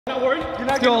Not worried. You're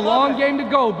not Still a long game to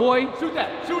go, boy. Shoot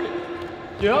that. Shoot it.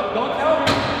 Yep. Don't tell me.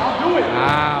 I'll do it.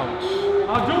 Ouch.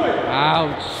 I'll do it.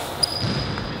 Ouch.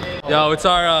 Yo, it's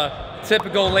our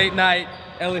typical late night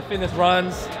LA Fitness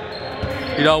runs.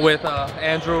 You know, with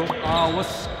Andrew.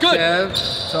 What's good? Kev.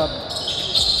 What's up?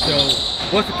 So,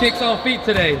 what's the kicks on feet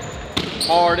today?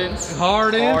 Hardens,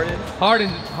 man.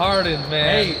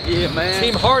 Hey, yeah, man.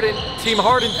 Team Harden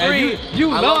 3. You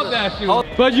love that shoe.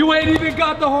 But you ain't even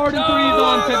got the Harden 3s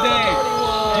on today.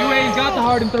 You ain't got the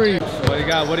Harden 3s. What do you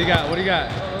got? What do you got? What do you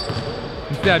got?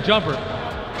 It's that jumper.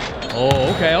 Oh,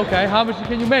 okay. How much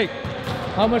can you make?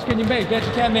 How much can you make? Bet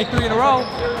you can't make 3 in a row.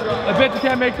 I bet you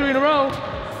can't make 3 in a row.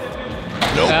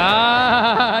 Nope.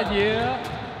 Ah, yeah.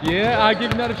 I'll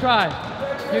give you another try.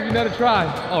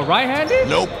 Oh, right-handed?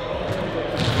 Nope.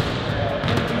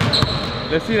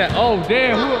 Let's see that. Oh,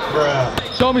 damn. Bruh.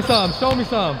 Show me some.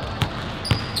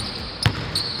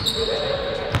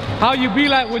 How you be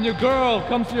like when your girl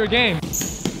comes to your game?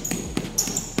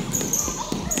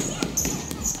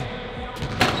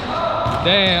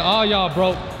 Damn, all y'all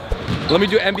broke. Let me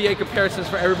do NBA comparisons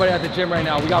for everybody at the gym right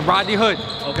now. We got Rodney Hood.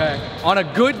 Okay. On a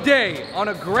good day, on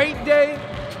a great day,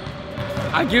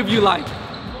 I give you like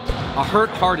a hurt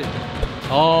Harden.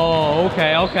 Oh,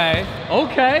 okay.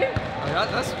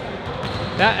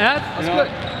 That's good.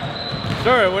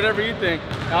 Sure, whatever you think.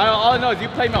 All I know is you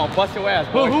play me, I'll bust your ass.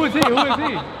 Boy. Who is he? Who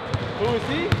is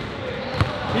he?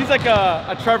 He's like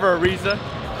a Trevor Ariza.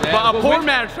 Yeah, but a poor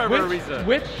man Trevor Ariza.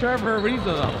 Which Trevor Ariza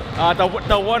though?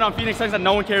 The one on Phoenix Suns that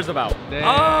no one cares about. Damn.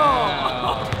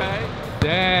 Oh, okay.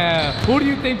 Damn. Who do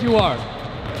you think you are?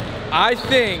 I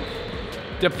think,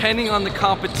 depending on the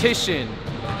competition,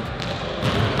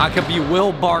 I could be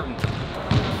Will Barton.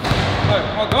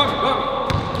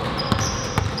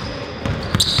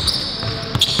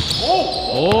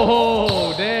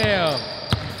 Oh, damn.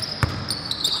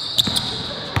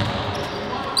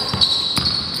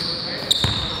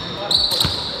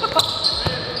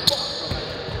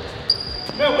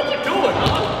 Man, what you doing,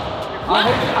 huh? I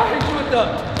hit you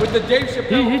with the Dave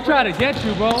Chappelle. He tried to get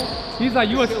you, bro. He's like,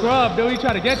 you a scrub, dude. He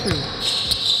tried to get you.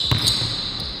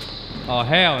 Oh,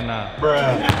 hell nah.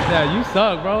 Bruh. Yeah, you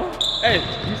suck, bro. Hey.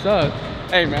 You suck.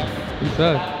 Hey, man. You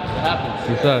suck. It happens.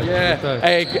 You suck. Yeah. You suck.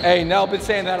 Hey, Nell been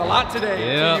saying that a lot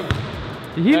today. Yeah.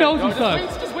 He knows he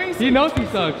sucks. Just wait. He knows he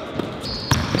sucks.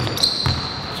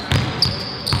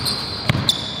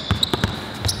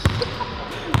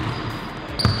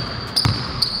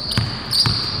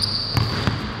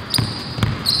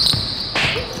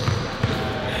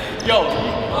 Yo,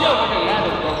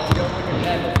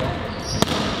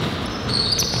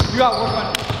 you got work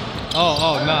on it.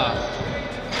 Oh, nah.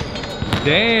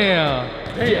 Damn.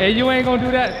 Hey, you ain't gonna do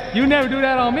that. You never do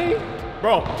that on me.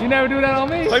 Bro. You never do that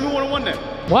on me. Play me one-on-one then.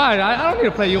 Why? I don't need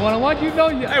to play you one-on-one. You know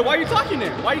you. Hey, why are you talking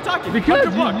then? Why are you talking? Because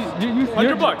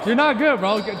 $100. You're not good,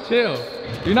 bro. Chill.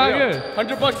 You're not good.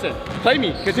 $100 then. Play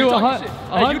me, because you're talking shit.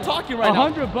 Hey, you talking right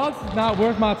now. $100 is not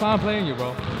worth my time playing you,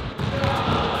 bro.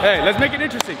 Hey, let's make it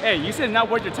interesting. Hey, you said not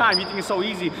worth your time. You think it's so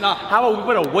easy. Nah. How about we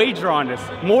put a wager on this?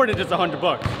 More than just $100.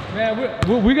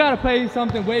 Man, we gotta play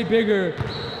something way bigger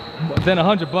than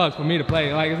 $100 for me to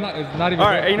play. Like it's not even. All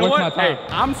right, you know worth what? my time. Hey,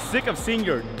 I'm sick of seeing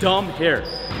your dumb hair.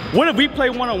 What if we play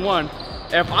one-on-one?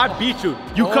 If I beat you,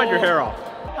 you cut your hair off.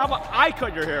 How about I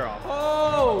cut your hair off?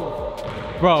 Oh,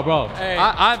 bro. Hey.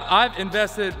 I've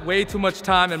invested way too much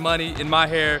time and money in my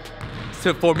hair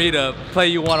for me to play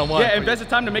you one-on-one. Yeah, invest the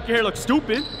time to make your hair look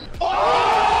stupid.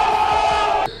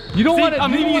 You don't want to.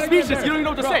 I'm leaving you speechless. You don't even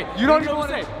know what to say. You don't even want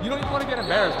to say. You don't even want to get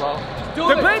embarrassed, bro. Just do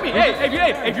it. Play me. Hey, if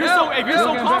you're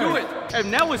so confident, if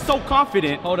Nell is so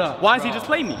confident, hold up. Why does he just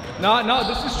play me? No,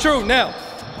 this is true, Nell.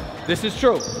 This is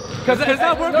true. Because it's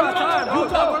not worth my time. You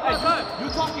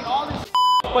talking all this,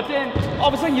 but then all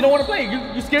of a sudden you don't want to play.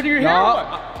 You scared of your hair? All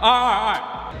right.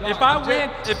 If I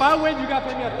win, you gotta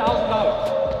pay me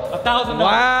 $1,000. $1,000.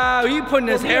 Wow, he putting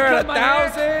his hair at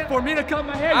 1,000 for me to cut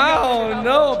my hair. I don't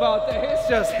know about that. It's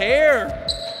just hair.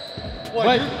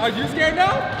 What? Are you scared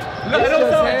now? No,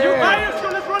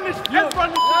 let's run this. Let's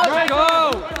run this. Let's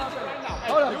go.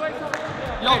 Hold up.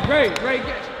 Yo, great.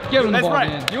 Give him the ball,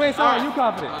 man. You ain't sorry. You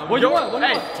confident? What you want?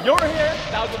 Hey, your hair,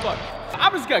 $1,000.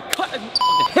 I'm just gonna cut the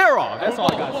hair off. That's all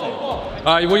I gotta say. All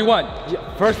right, what you want?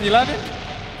 First 11?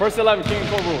 First 11, King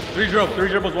Cole rules. 3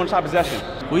 dribbles, 1 shot possession.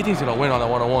 Who do you think's gonna win on that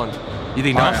one-on-one? You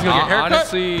think Nelson's gonna get haircut?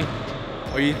 Honestly,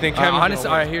 or you think Kevin? Honestly,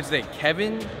 all right, here's the thing.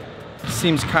 Kevin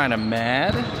seems kind of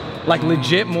mad, like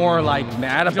legit more like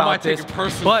mad about this.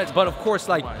 But of course,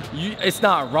 like it's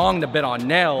not wrong to bet on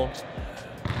Nell.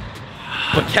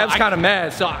 But Kev's kind of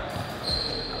mad, so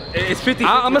It's 50.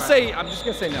 I'm just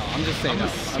gonna say no. I'm just saying no.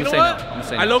 You know what?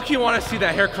 I low-key want to see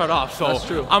that haircut off, so that's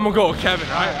true. I'm gonna go with Kevin.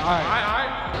 All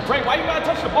right. Ray, why you gotta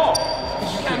touch the ball?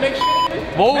 You can't make shit.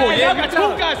 Whoa, man, yeah. I got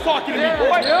two guys talking to me,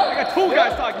 boy. I got two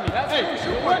guys talking to me. Hey,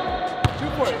 shoot for it.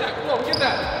 Shoot for it. Come on, get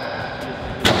that.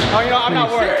 Oh, you know, I'm not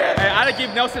worried. Hey, I had to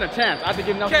give Nelson a chance. I had to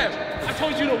give Nelson a chance. I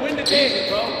told you to win the game,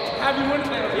 bro. Have you win the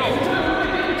game?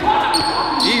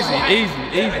 Easy.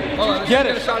 Get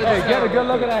it. Get a good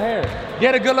look at that hair.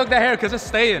 Get a good look at that hair, because it's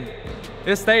staying.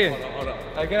 It's staying. Hold up.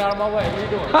 Hey, get out of my way. What are you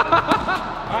doing? All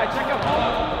right, check your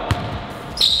ball.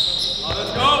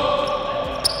 Let's go.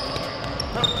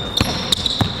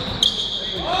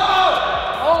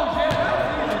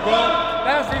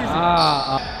 That's easy.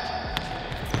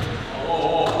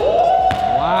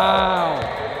 Wow.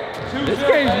 This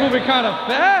game's moving kind of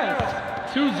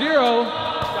fast. 2-0.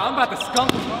 I'm about to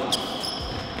skunk him, bro.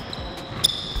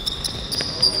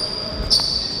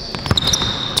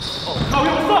 Oh,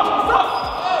 yo, what's up?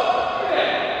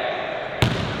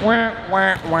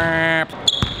 Wah.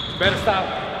 Better stop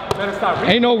reaching.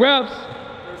 Ain't no reps.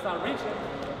 Better stop reaching.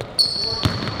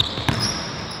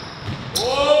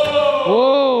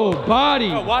 Whoa,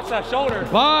 body. Oh, watch that shoulder.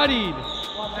 Bodied.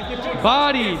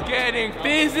 It's getting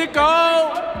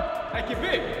physical. Hey, get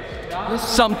big. It's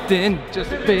something just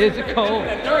physical. You want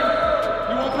to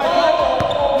play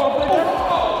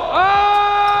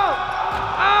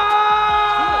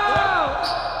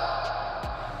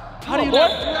How do you know?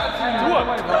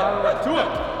 Two up.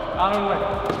 Out of the way.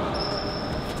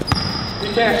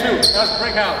 You can't shoot. That's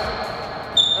brick house.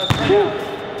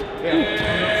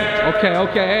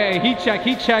 Okay. Hey, he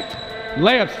checked.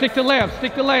 Layups, stick to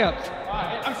layups.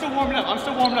 Right, I'm still warming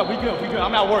up. We good.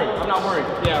 I'm not worried.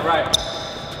 Yeah, right.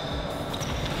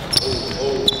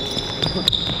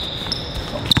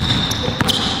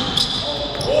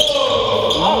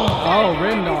 Oh,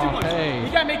 Rindolph, hey.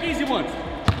 You gotta make easy ones.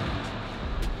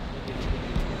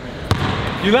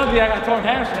 You love me, I got torn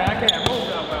hamstring. I can't move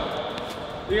that well.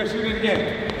 You gotta shoot it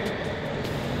again.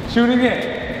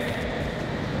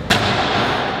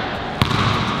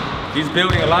 He's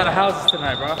building a lot of houses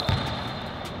tonight, bro.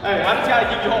 Hey, I just gotta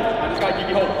give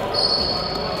you hope.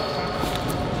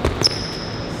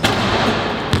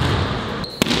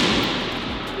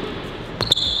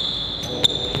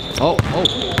 Oh.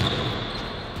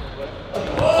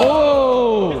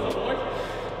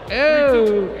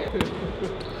 Ew.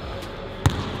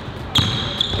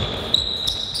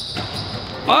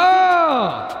 Oh!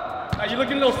 Are you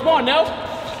looking a little smart now?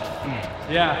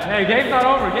 Yeah. Hey, game's not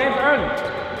over. Game's early.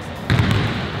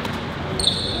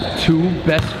 Two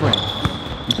best friends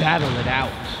battle it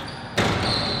out.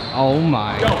 Oh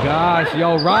my gosh,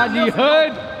 yo, Rodney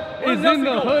Hood is in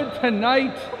the hood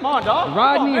tonight. Come on, dog.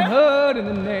 Rodney Hood in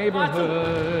the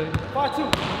neighborhood.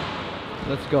 5-2.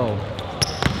 Let's go.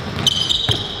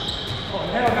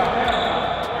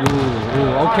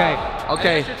 Ooh,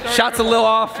 okay. Shots a little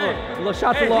off for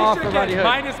Rodney Rodney Hood.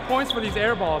 Minus points for these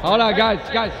air balls. Hold on, guys.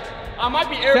 I might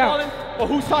be airballing, but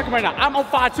who's talking right now? I'm on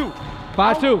 5-2.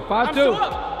 5-2. I'm still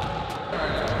up.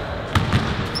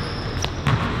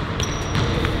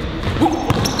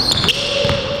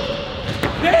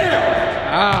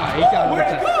 Ah, he got with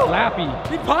the slappy.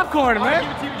 He popcorn, man.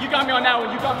 You got me on that one.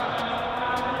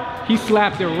 He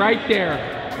slapped it right there.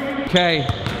 Okay.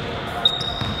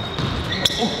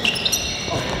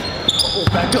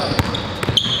 Back up.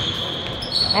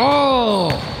 Oh,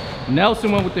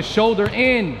 Nelson went with the shoulder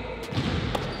in.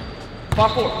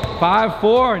 5-4.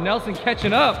 5-4. Nelson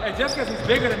catching up. Hey, just because he's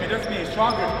bigger than me doesn't mean he's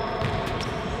stronger.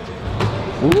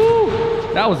 Ooh,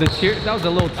 that was a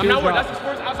little I'm not worried. teardrop. That's his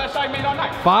first outside shot he made all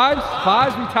night.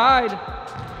 Fives, we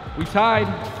tied.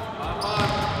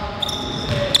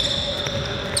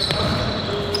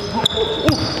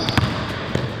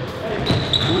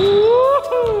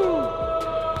 Woo-hoo.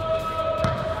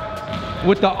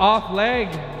 With the off leg,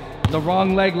 the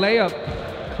wrong leg layup.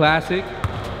 Classic.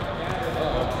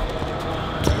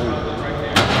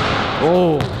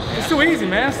 Oh. It's too easy,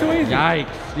 man. It's too easy.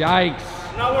 Yikes.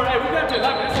 I'm not worried. Hey, we got to 11.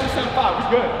 That's only 7-5. We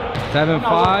good.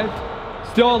 7-5.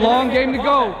 Still a long game to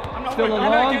go. Still a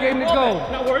long game to go.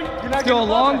 Not worried. Still a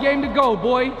long game to go,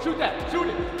 boy. Shoot that. Shoot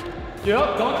it.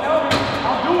 Yep. Don't tell me.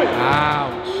 I'll do it.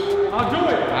 Ouch. I'll do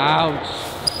it. Ouch.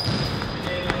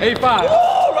 8-5.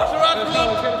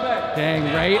 Dang,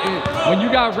 Ray. When you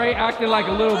got Ray acting like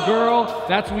a little girl,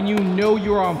 that's when you know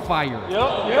you're on fire. Yep.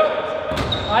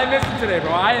 I ain't missing today,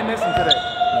 bro. I ain't missing today.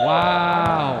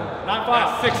 Wow.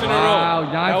 9-5. 6 in a row.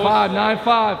 Wow,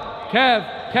 9-5. Kev.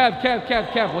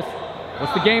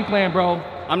 What's the game plan, bro?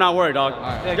 I'm not worried, dog. All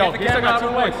right. Yeah, Yo, get the he's camera got out of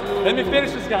 2 the way. points. Let me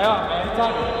finish this guy off, man. He's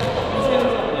talking.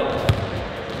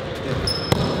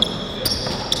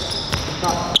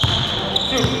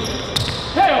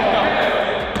 Hell no.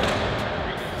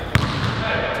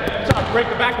 Trying to break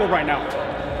the backboard right now.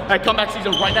 Hey, comeback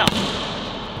season right now.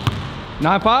 9-5?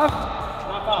 9-5.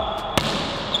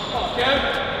 Okay.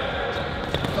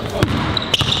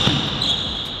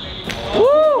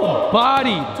 Woo!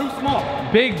 Body. Too small.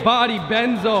 Big body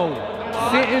Benzo.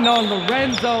 Sitting on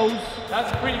Lorenzo's.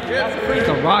 That's pretty good. That's pretty It's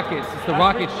good. the Rockets. It's the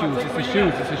Rocket shoes. It's the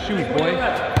shoes. It's the shoes, boy.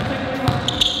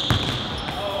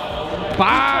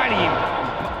 Body.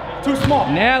 Too small.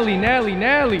 Nelly.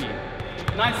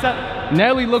 9-7.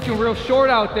 Nelly looking real short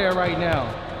out there right now.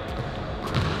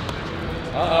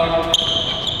 Uh-oh.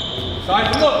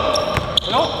 Side look.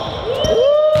 Nope.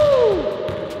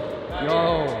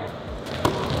 Yo.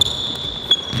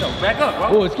 Yo, back up, bro.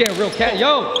 Oh, it's getting real cat.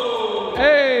 Yo.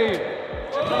 Hey.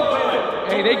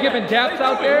 Hey, they giving daps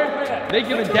out there? They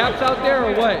giving daps out there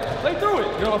or what? Play through it.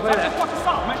 You don't play that. Just fucking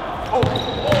stop, man. Oh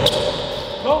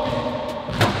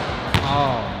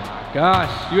my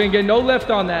gosh. You ain't getting no lift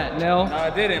on that, Nell. No, I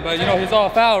didn't, but you know, he's all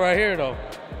foul right here, though.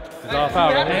 He's all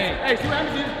foul right here. Hey, see what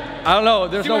happens? I don't know.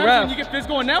 There's See no what happens ref. when you get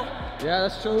physical in now? Yeah,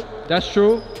 that's true. That's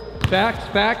true. Facts.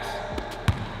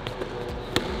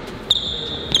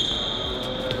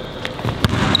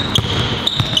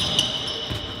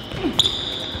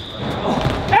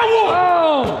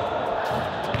 Oh!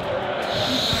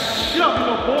 Get up, you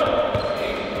little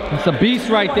boy. It's a beast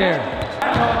right there.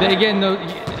 They getting the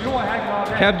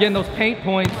Kev getting those paint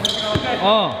points.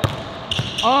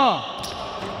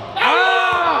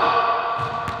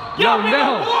 Yo,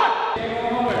 no.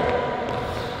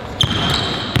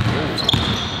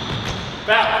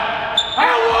 Foul.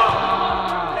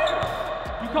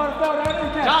 You caught a foul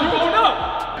right there. Now I'm going up.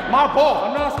 My ball.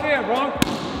 I'm not scared, bro.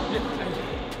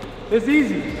 It's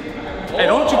easy. Hey,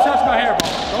 don't you touch my hair, bro.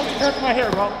 Don't you touch my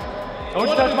hair, bro. Don't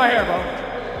you touch my hair, bro.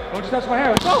 Don't you touch my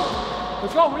hair. Let's go.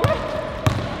 Let's go. Where you at?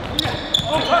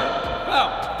 Oh,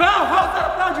 foul. Foul. How's that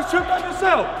a foul? You tripped on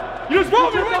yourself. You just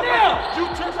rolled me right now. You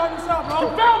tripped on yourself, bro. You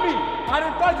fouled me. I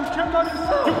didn't fight. You tripped on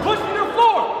yourself. You pushed me to the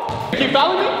floor. You keep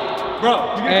fouling me?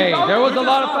 Bro. Hey, there was a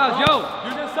lot of fouls. Yo.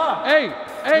 You just soft. Hey.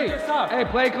 just stop. Hey,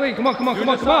 play it clean. Come on.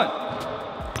 just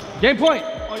Game point.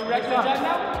 Oh, you ready to jab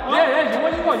now? Yeah.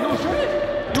 What you want? You don't shoot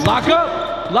it? Lock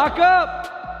up.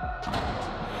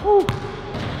 Whew.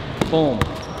 Boom.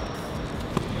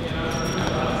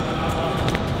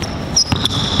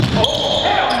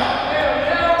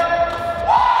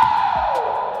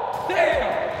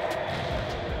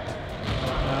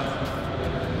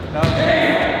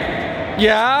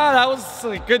 Yeah, that was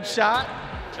a good shot.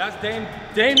 That's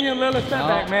Damian Lillard step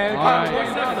back, man. All right.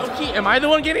 Am I the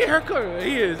one getting a haircut?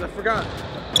 He is, I forgot.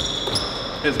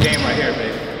 This game right here,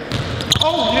 baby.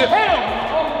 Oh, yeah.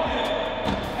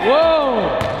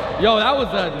 Whoa. Yo, that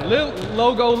was a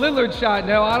logo Lillard shot.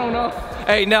 Now I don't know.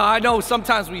 Hey, now I know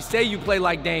sometimes we say you play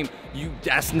like Dame.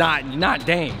 That's not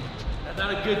Dame. That's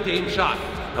not a good Dame shot.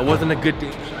 That wasn't a good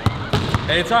Dame shot.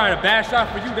 Hey, it's all right. A bad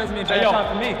shot for you doesn't mean a bad shot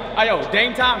for me. Hey, yo,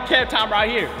 Dame time, Kev time right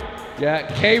here. Yeah,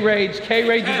 K-Rage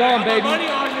is on, baby. Money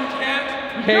on you,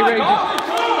 Ken. K-Rage is...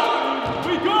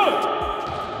 We good.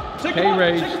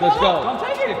 K-Rage, let's go. Come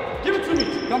take it. Give it to me.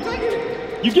 Come take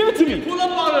it. You give it to me. Pull up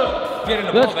on him. Get in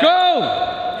the ball Let's back. go.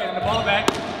 Get the ball back.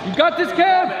 You got this,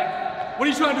 Kev. What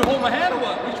are you trying to do? Hold my hand or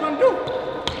what? What are you trying to do?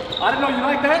 I didn't know you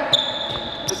like that.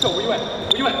 Let's go. Where you at?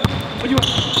 Where you at? Where you at?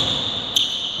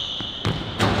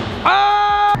 Ah!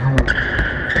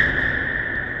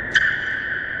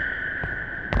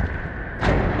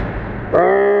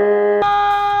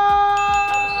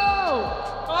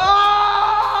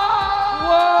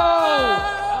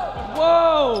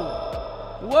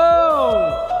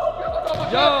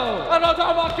 Yo! I'm not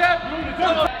talking about Kev.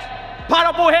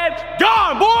 Pineapple head,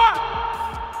 gone, boy!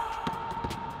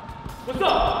 What's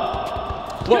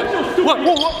up? What?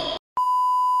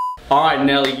 All right,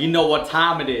 Nelly, you know what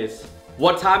time it is.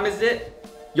 What time is it?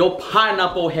 Your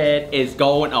pineapple head is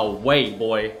going away,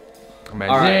 boy. Man,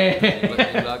 all right.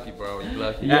 You lucky, bro. You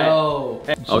lucky. Yo!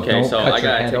 Okay, so I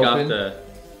gotta take off the...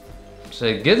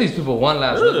 Say, give these people one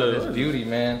last look at this beauty,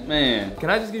 man. Man. Can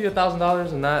I just give you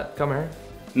 $1,000 and not come here?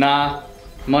 Nah,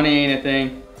 money ain't a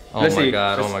thing. Oh my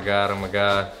god, oh my god, oh my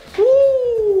god.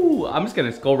 Woo! I'm just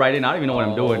gonna go right in. I don't even know what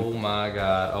I'm doing. Oh my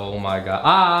god, oh my god. Ow,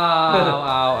 ow,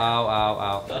 ow, ow, ow,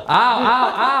 ow. Ow, ow,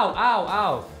 ow, ow,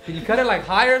 ow. Can you cut it like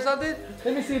higher or something?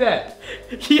 Let me see that.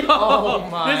 Yo, oh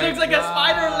my this looks like a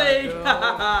spider leg.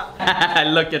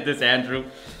 Look at this, Andrew.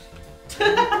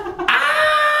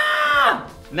 Ah!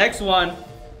 Next one.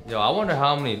 Yo, I wonder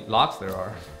how many locks there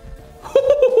are.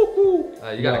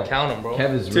 You gotta count them, bro.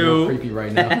 Kev is real creepy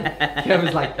right now. Kev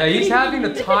is like, he's having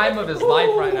the time of his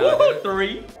life right now, dude.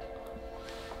 3.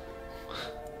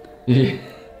 Yeah.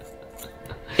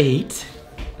 8.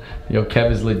 Yo,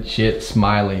 Kev is legit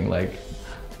smiling like,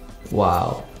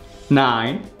 wow.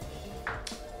 9.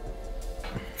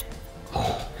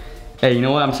 Hey, you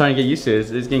know what? I'm starting to get used to this.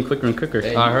 It's getting quicker and quicker.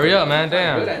 Hey, Alright, hurry up, man.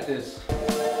 Damn. Good at this.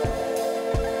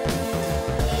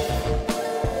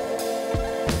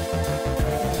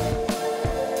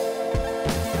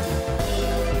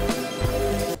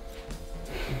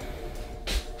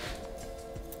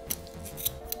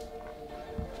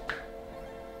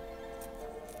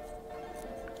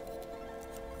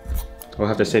 We'll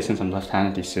have to say since I'm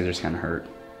left-handed, these scissors kind of hurt.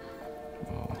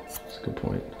 Oh, that's a good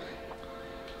point.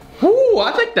 Ooh,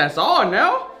 I think that's all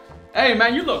now. Hey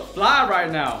man, you look fly right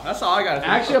now. That's all I gotta say.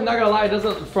 Actually, I'm not gonna lie, it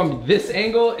doesn't, from this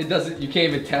angle, it doesn't, you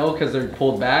can't even tell because they're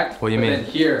pulled back. What do you mean? And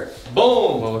then here,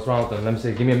 boom. Well, what's wrong with them? Let me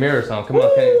see. Give me a mirror or something. Come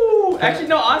on, Ooh, actually,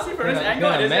 no, honestly, from this angle,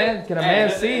 can a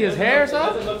man see his hair or It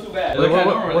something? doesn't look too bad. What's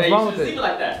Hey, wrong you with should it? leave it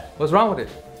like that. What's wrong with it?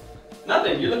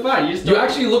 Nothing, you look fine. You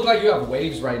actually look like you have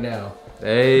waves right now.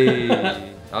 Hey. I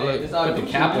Hey, look. Put the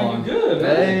cap on. You good,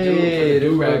 man. Hey,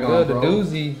 do rag good. on, The bro.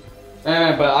 doozy.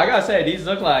 Man, but I gotta say, these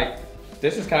look like,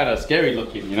 this is kind of scary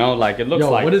looking, you know? Like, it looks Yo,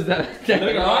 like. what is that? It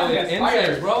reminds me of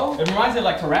spiders, bro. It reminds me of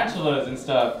like tarantulas and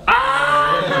stuff.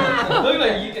 Ah! Look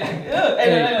like you.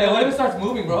 Hey, What if it starts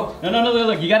moving, bro? No,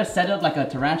 look, you gotta set up like a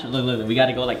tarantula. Look, we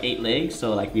gotta go like 8 legs,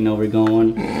 so like we know we're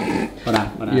going. Hold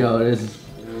on. Yo, this is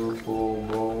beautiful,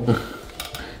 bro.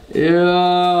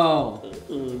 Yo.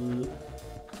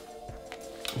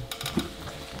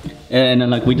 And then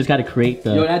like we just gotta create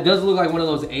the. Yo, that does look like one of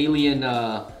those alien,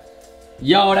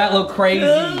 Yo, that look crazy.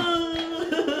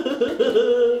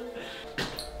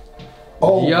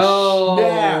 Oh,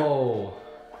 Yo.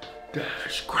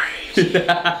 that's crazy.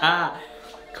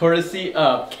 Courtesy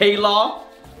of K-Law.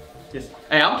 Yes.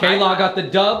 Hey, I'm K-Law got the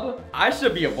dub. I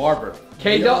should be a barber.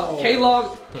 K-Law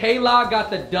got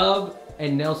the dub,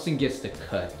 and Nelson gets the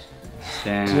cut.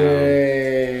 Damn.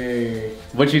 Dang.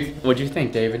 What'd you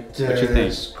think, David? What you think?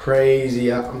 That's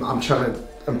crazy. I'm trying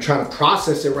to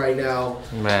process it right now.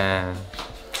 Man.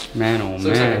 Man, oh This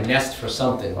looks like a man. nest for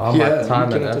something. All Yeah, my time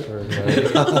you and can- effort, man.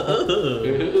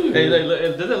 Hey,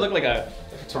 does it look like a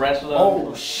tarantula?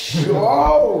 Oh,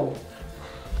 sure.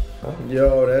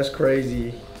 Yo, that's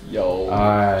crazy. Yo.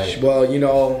 Alright. Well, you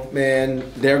know, man,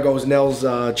 there goes Nell's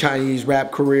Chinese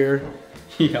rap career.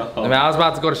 Yo. I mean, I was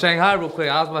about to go to Shanghai real quick.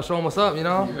 I was about to show him what's up, you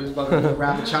know? He was about to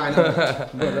rap in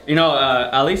China. You know,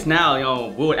 at least now, you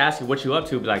know, we would ask you what you up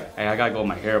to, be like, hey, I gotta go to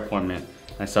my hair appointment.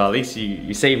 And so at least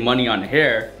you save money on the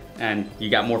hair and you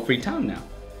got more free time now.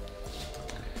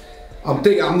 I'm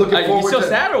looking You forward still to.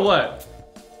 sad or what?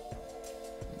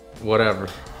 Whatever.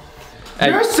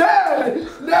 You're sad.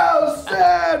 Nell's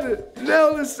sad.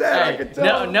 Nell is sad. I can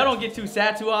tell. Nell don't get too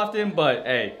sad too often, but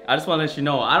hey, I just want to let you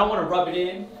know, I don't want to rub it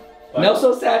in. but- Nell's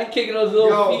so sad he kicking those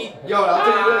little feet. Yo, I'll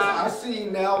tell you this. I see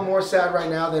Nell more sad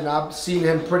right now than I've seen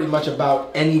him pretty much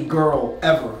about any girl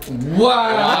ever.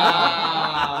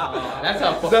 Wow.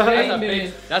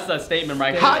 That's a statement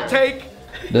right there. Hot take.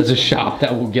 There's a shop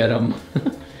that will get him.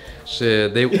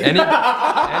 Shit,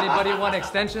 anybody want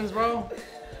extensions, bro?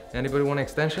 Anybody want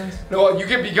extensions? No, you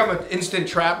can become an instant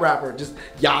trap rapper. Just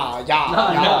yeah.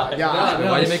 Why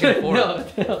are you making it 4? No,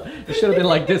 it should have been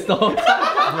like this the whole time.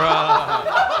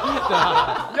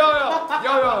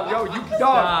 Yo, you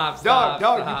dog.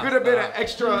 You could have been an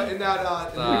extra in that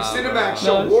Cinemax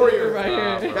show, No, Warrior.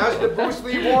 right here. That's the Bruce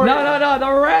Lee Warrior. No,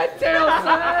 the rat tail,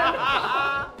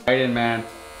 son. Right in, man.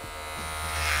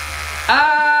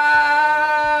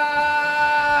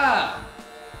 Ah!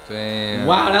 Damn.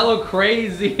 Wow, that look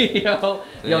crazy, yo.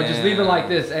 Yo, just leave it like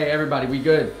this. Hey, everybody, we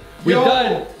good. We Yo,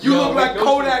 done. You Yo, look we like Gucci.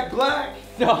 Kodak Black.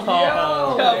 Yo,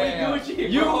 Yeah, we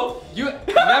Gucci, bro. you,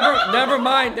 never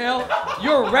mind, Nell.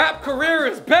 Your rap career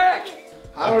is back.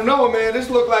 I don't know, man. This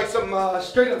look like some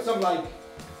straight up some like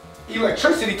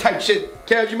electricity type shit.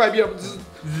 Kev, you might be able to.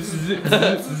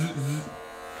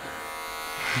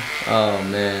 Oh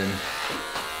man.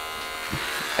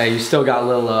 Hey, you still got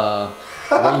little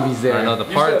wavies there. I know the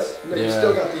parts. You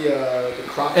still got the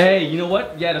crop. Hey, you know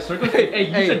what? Yeah, the circle. Hey,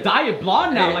 you should dye it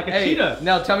blonde now, like a cheetah.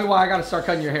 Now tell me why I gotta start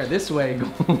cutting your hair this way.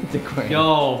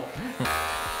 Yo.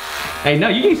 Hey, no,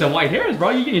 you getting some white hairs, bro.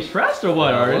 You getting stressed or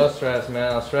what, I Art? was stressed,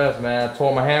 man. I was stressed, man. I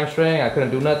tore my hamstring. I couldn't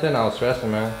do nothing. I was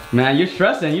stressing, man. Man, you're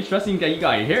stressing. You're stressing that you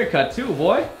got your hair cut too,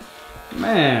 boy.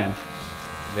 Man.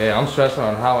 Yeah, I'm stressing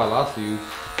on how I lost you.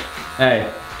 Hey,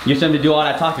 you shouldn't to do all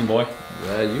that talking, boy.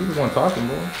 Yeah, you the one talking,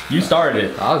 boy. You started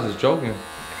it. I was just joking.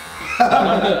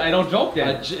 I don't joke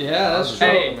then. Yeah, that's true.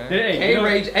 Hey, man. hey,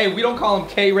 K-Rage. Hey, we don't call him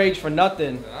K-Rage for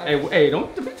nothing. Hey,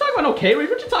 don't be talking about no K-Rage.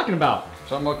 What you talking about?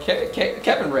 Talking about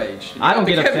Kevin rage. I don't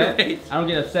get upset. I don't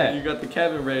get upset. You got the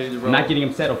Kevin rage, bro. I'm not getting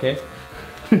upset, okay?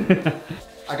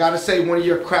 I gotta say, one of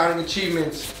your crowning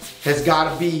achievements has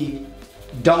gotta be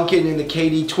dunking in the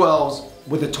KD12s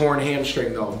with a torn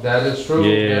hamstring, though. That is true.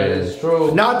 Yeah. That is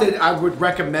true. Not that I would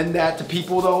recommend that to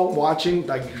people, though, watching.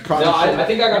 Like, you probably I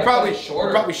think I got probably shorter.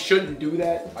 You probably shouldn't do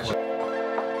that.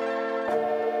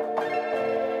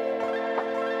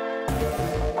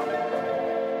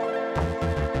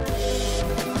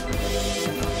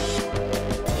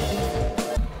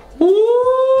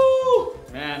 Woo!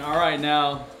 Man, all right,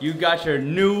 now you got your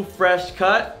new fresh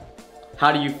cut.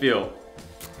 How do you feel?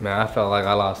 Man, I felt like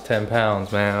I lost 10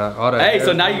 pounds, man. Hey,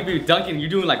 so now you be dunking, you're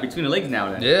doing like between the legs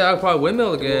now then. Yeah, I'll probably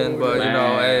windmill again, but you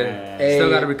know, hey, still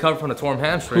gotta recover from the torn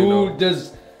hamstring. Who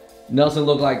does Nelson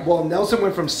look like? Well, Nelson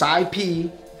went from side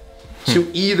P to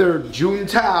either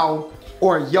Juntao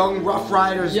or Young Rough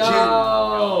Riders Jin.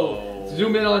 Yo!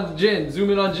 Zoom in on Jin, zoom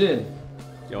in on Jin.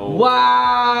 Yo.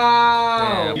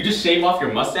 Wow! Damn. You just shave off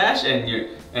your mustache and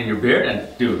your beard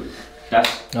and dude,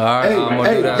 that's Alright,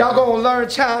 Hey, y'all gonna learn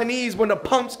Chinese when the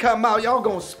pumps come out. Y'all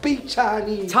gonna speak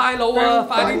Chinese. Yo,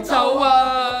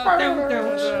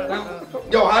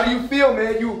 how do you feel,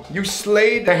 man? You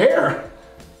slayed the hair.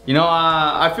 You know,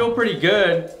 I feel pretty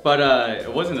good, but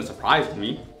it wasn't a surprise to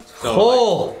me. So,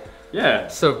 Cool. yeah.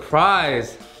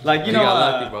 Surprise. Like, you know,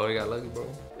 got lucky, bro. You got lucky, bro.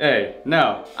 Hey,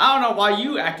 no. I don't know why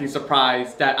you acting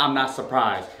surprised that I'm not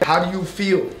surprised. How do you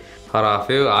feel? How do I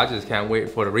feel? I just can't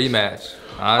wait for the rematch.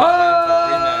 Wait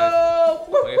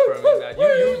for a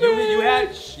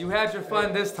rematch. You had your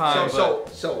fun this time. So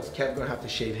is Kevin gonna have to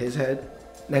shave his head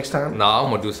next time? No,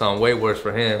 I'm gonna do something way worse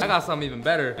for him. I got something even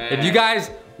better. If you guys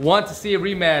want to see a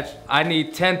rematch, I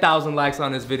need 10,000 likes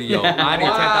on this video. I need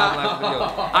 10,000 likes on this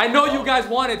video. I know you guys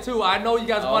want it too. I know you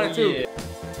guys want it too. Yeah.